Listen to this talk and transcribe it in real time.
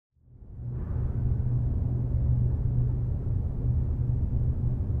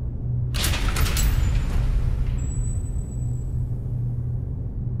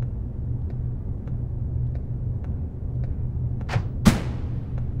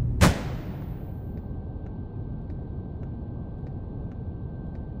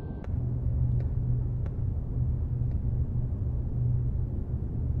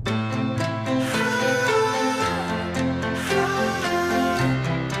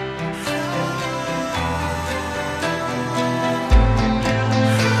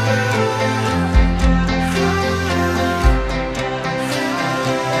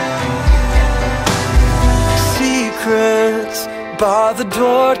the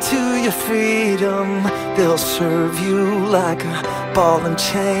door to your freedom. They'll serve you like a ball and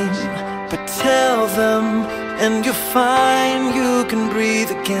chain, but tell them and you'll find you can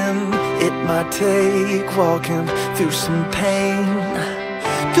breathe again. It might take walking through some pain.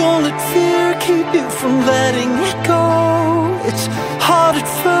 Don't let fear keep you from letting it go. It's hard at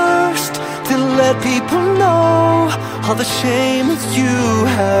first to let people know all the shame that you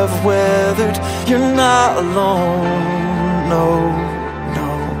have weathered. You're not alone, no, no.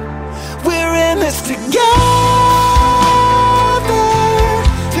 We're in this together.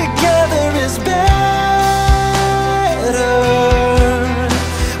 Together is better.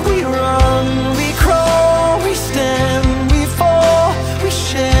 We run, we crawl, we stand, we fall, we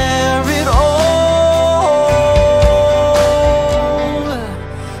share it all.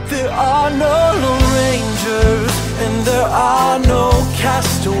 There are no lone rangers and there are no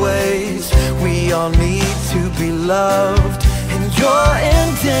castaways. We all need to be loved, and you're in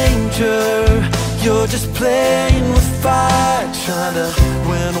danger. You're just playing with fire, trying to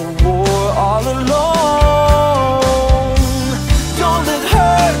win a war all alone. Don't let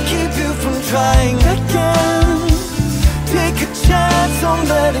her keep you from trying again. Take a chance on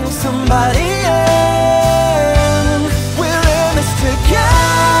letting somebody in. We're in this together.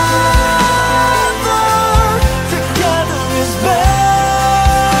 Together is better.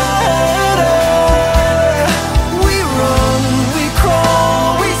 We run, we crawl,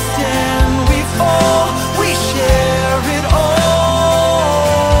 we stand, we fall, we share it all.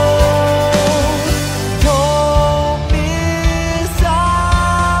 Don't miss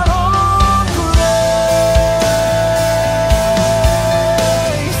out on grace,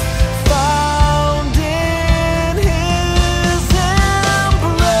 found in His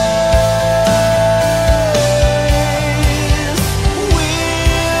embrace.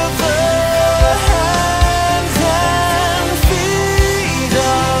 With the hands and feet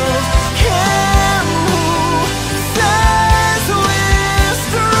of Him who says we're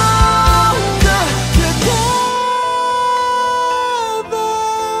stronger together.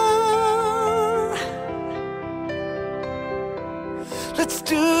 Let's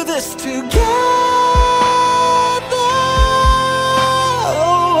do this together.